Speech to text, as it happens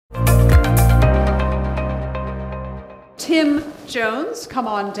Tim Jones, come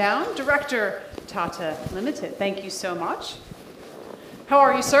on down, Director, Tata Limited. Thank you so much. How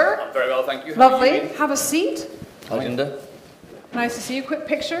are you, sir? I'm very well, thank you. How Lovely. are you? Have a seat. Harjinder. Nice to see you. Quick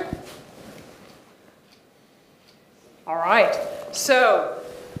picture. All right. So,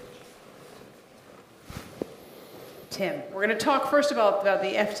 Tim, we're going to talk first about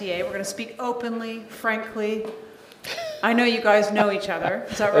the FTA. We're going to speak openly, frankly. I know you guys know each other.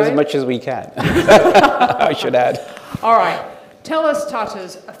 Is that right? As much as we can, I should add. All right. Tell us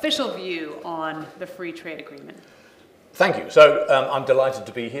Tata's official view on the free trade agreement. Thank you. So I'm delighted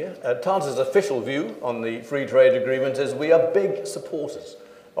to be here. Tata's official view on the free trade agreement is we are big supporters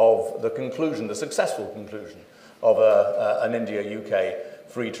of the conclusion, the successful conclusion of an India-UK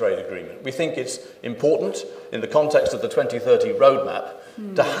free trade agreement. We think it's important in the context of the 2030 roadmap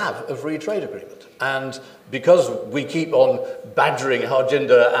to have a free trade agreement. And because we keep on badgering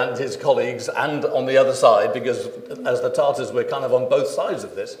Harjinder and his colleagues and on the other side, because as the Tatas we're kind of on both sides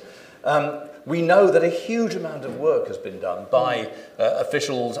of this, we know that a huge amount of work has been done by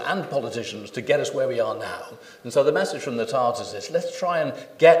officials and politicians to get us where we are now. And so the message from the Tatas is let's try and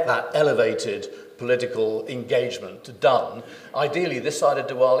get that elevated political engagement done, ideally this side of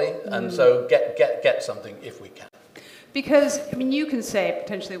Diwali, and so get something if we can. Because, I mean, you can say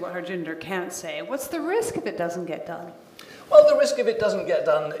potentially what Harjinder can't say. What's the risk if it doesn't get done? Well, the risk if it doesn't get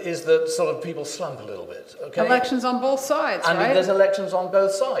done is that sort of people slump a little bit, okay? Elections on both sides, and right? There's elections on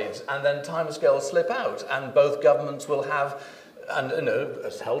both sides, and then timescales slip out, and both governments will have, and you know,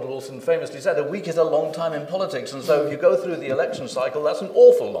 as Helder Wilson famously said, a week is a long time in politics, and so if you go through the election cycle, that's an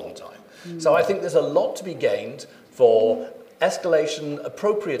awful long time. So I think there's a lot to be gained for escalation,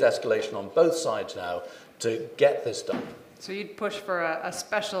 appropriate escalation on both sides now to get this done. So you'd push for a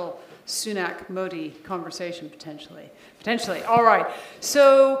special Sunak-Modi conversation, potentially. Potentially. All right.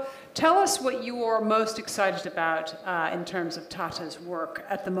 So tell us what you're most excited about in terms of Tata's work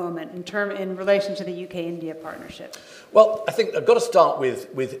at the moment, in relation to the UK-India partnership. Well, I think I've got to start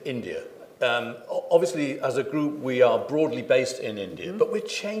with India. Obviously, as a group, we are broadly based in India, but we're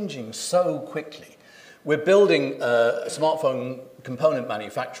changing so quickly. We're building a smartphone component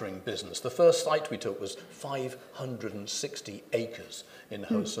manufacturing business. The first site we took was 560 acres in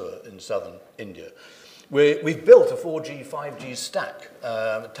Hosur in southern India. We've built a 4G, 5G stack,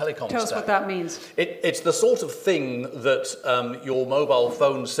 telecom stack. Tell us what that means. It's the sort of thing that your mobile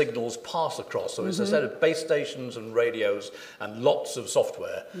phone signals pass across. So it's a set of base stations and radios and lots of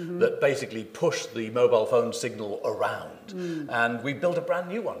software that basically push the mobile phone signal around. And we built a brand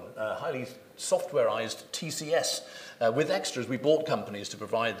new one, highly softwareized TCS. With extras, we bought companies to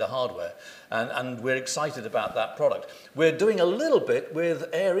provide the hardware, and we're excited about that product. We're doing a little bit with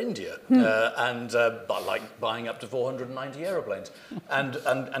Air India, like buying up to 490 aeroplanes,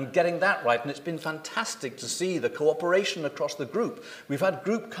 and getting that right. And it's been fantastic to see the cooperation across the group. We've had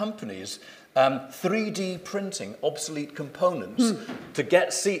group companies 3D printing obsolete components to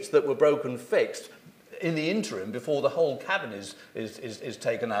get seats that were broken fixed in the interim before the whole cabin is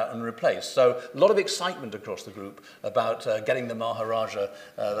taken out and replaced. So a lot of excitement across the group about getting the Maharaja,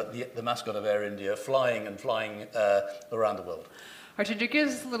 the mascot of Air India, flying around the world. Harjinder, give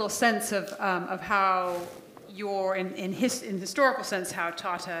us a little sense of how in historical sense, how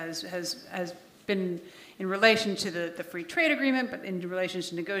Tata has been in relation to the free trade agreement, but in relation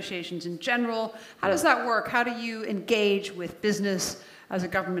to negotiations in general. How does that work? How do you engage with business as a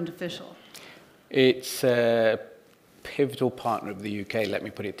government official? It's a pivotal partner of the UK, let me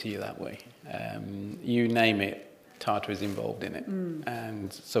put it to you that way. You name it, Tata is involved in it.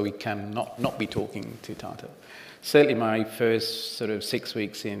 And so we can not be talking to Tata. Certainly my first sort of 6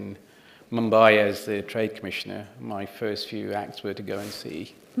 weeks in Mumbai as the Trade Commissioner, my first few acts were to go and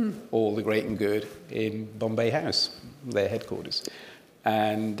see all the great and good in Bombay House, their headquarters.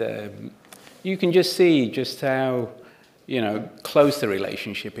 And you can just see just how close the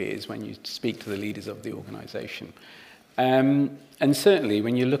relationship is when you speak to the leaders of the organisation. And certainly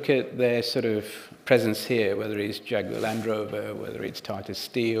when you look at their sort of presence here, whether it's Jaguar Land Rover, whether it's Tata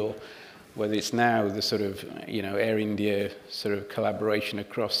Steel, whether it's now the sort of, Air India sort of collaboration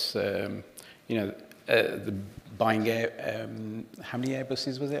across, the buying how many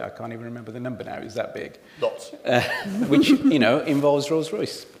Airbuses was it? I can't even remember the number now. It's that big. Lots. Which, involves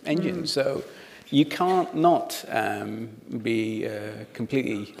Rolls-Royce engines. So you can't not be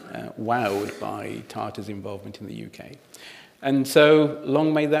completely wowed by Tata's involvement in the UK. And so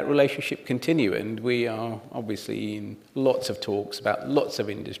long may that relationship continue, and we are obviously in lots of talks about lots of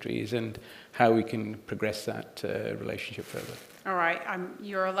industries and how we can progress that relationship further. All right,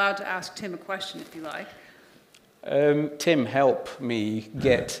 you're allowed to ask Tim a question if you like. Tim, help me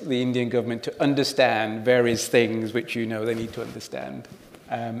get the Indian government to understand various things which you know they need to understand.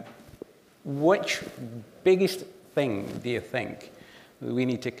 Which biggest thing do you think that we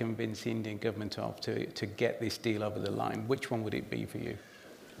need to convince the Indian government of to get this deal over the line? Which one would it be for you?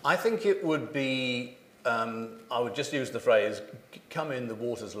 I think it would be, I would just use the phrase, come in, the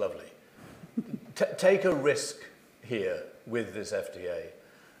water's lovely. Take a risk here with this FTA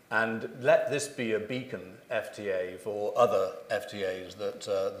and let this be a beacon FTA for other FTAs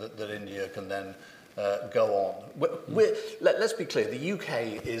that India can then go on. Let's be clear, the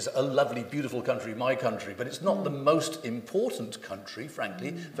UK is a lovely, beautiful country, my country, but it's not the most important country,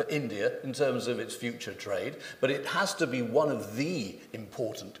 frankly, for India in terms of its future trade, but it has to be one of the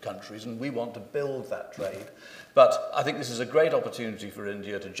important countries, and we want to build that trade. But I think this is a great opportunity for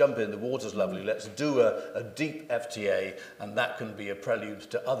India to jump in, the water's lovely, let's do a deep FTA, and that can be a prelude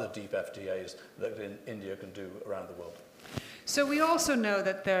to other deep FTAs that India can do around the world. So we also know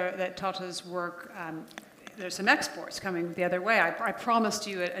that Tata's work, there's some exports coming the other way. I promised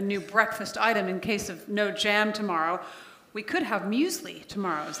you a new breakfast item in case of no jam tomorrow. We could have muesli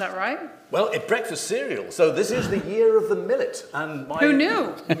tomorrow, is that right? Well, it's breakfast cereal, so this is the year of the millet. And who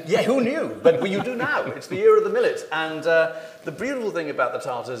knew? Yeah, who knew? But you do now. It's the year of the millet. And the beautiful thing about the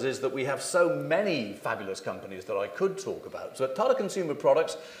Tatas is that we have so many fabulous companies that I could talk about. So Tata Consumer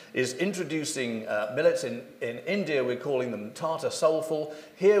Products is introducing millets. In India, we're calling them Tata Soulful.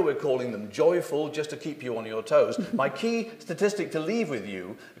 Here, we're calling them Joyful, just to keep you on your toes. My key statistic to leave with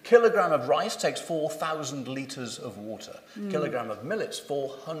you, a kilogram of rice takes 4,000 litres of water. A kilogram of millets,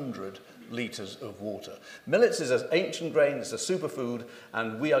 400 litres of water. Millets is an ancient grain, it's a superfood,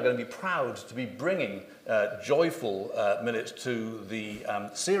 and we are going to be proud to be bringing joyful millets to the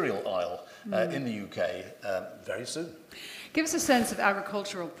cereal aisle in the UK very soon. Give us a sense of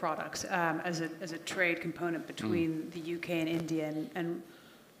agricultural products as a trade component between the UK and India, and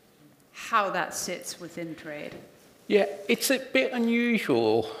how that sits within trade. Yeah, it's a bit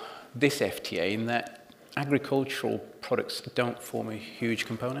unusual, this FTA, in that agricultural products don't form a huge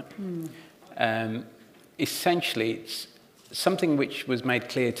component. Essentially, it's something which was made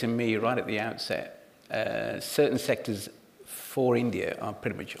clear to me right at the outset. Certain sectors for India are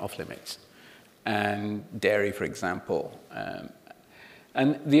pretty much off limits, and dairy, for example.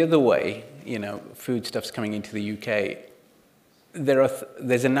 And the other way, foodstuffs coming into the UK,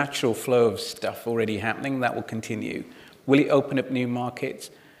 there's a natural flow of stuff already happening that will continue. Will it open up new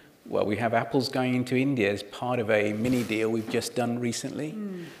markets? Well, we have apples going into India as part of a mini deal we've just done recently.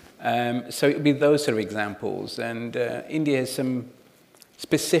 So it would be those sort of examples. And India has some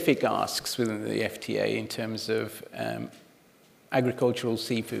specific asks within the FTA in terms of agricultural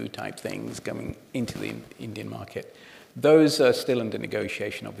seafood type things coming into the Indian market. Those are still under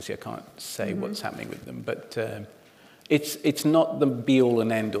negotiation. Obviously, I can't say what's happening with them, but it's not the be-all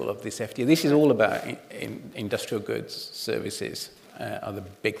and end-all of this FTA. This is all about industrial goods, services, are the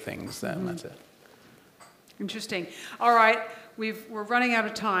big things that matter. Interesting. All right, we're running out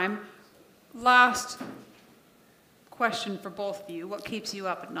of time. Last question for both of you. What keeps you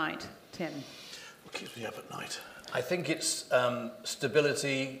up at night, Tim? What keeps me up at night? I think it's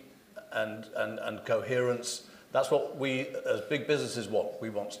stability and coherence. That's what we, as big businesses, want. We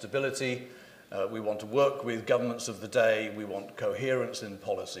want stability. We want to work with governments of the day. We want coherence in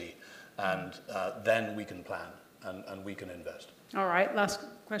policy. And then we can plan and we can invest. All right, last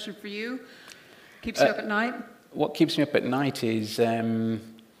question for you. Keeps you up at night? What keeps me up at night is the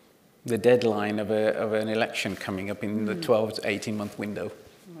deadline of an election coming up in the 12 to 18-month window.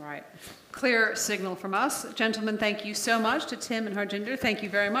 All right. Clear signal from us. Gentlemen, thank you so much. To Tim and Harjinder, thank you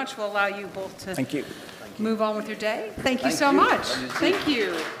very much. We'll allow you both to move on with your day. Thank you so much. Thank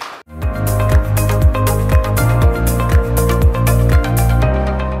you.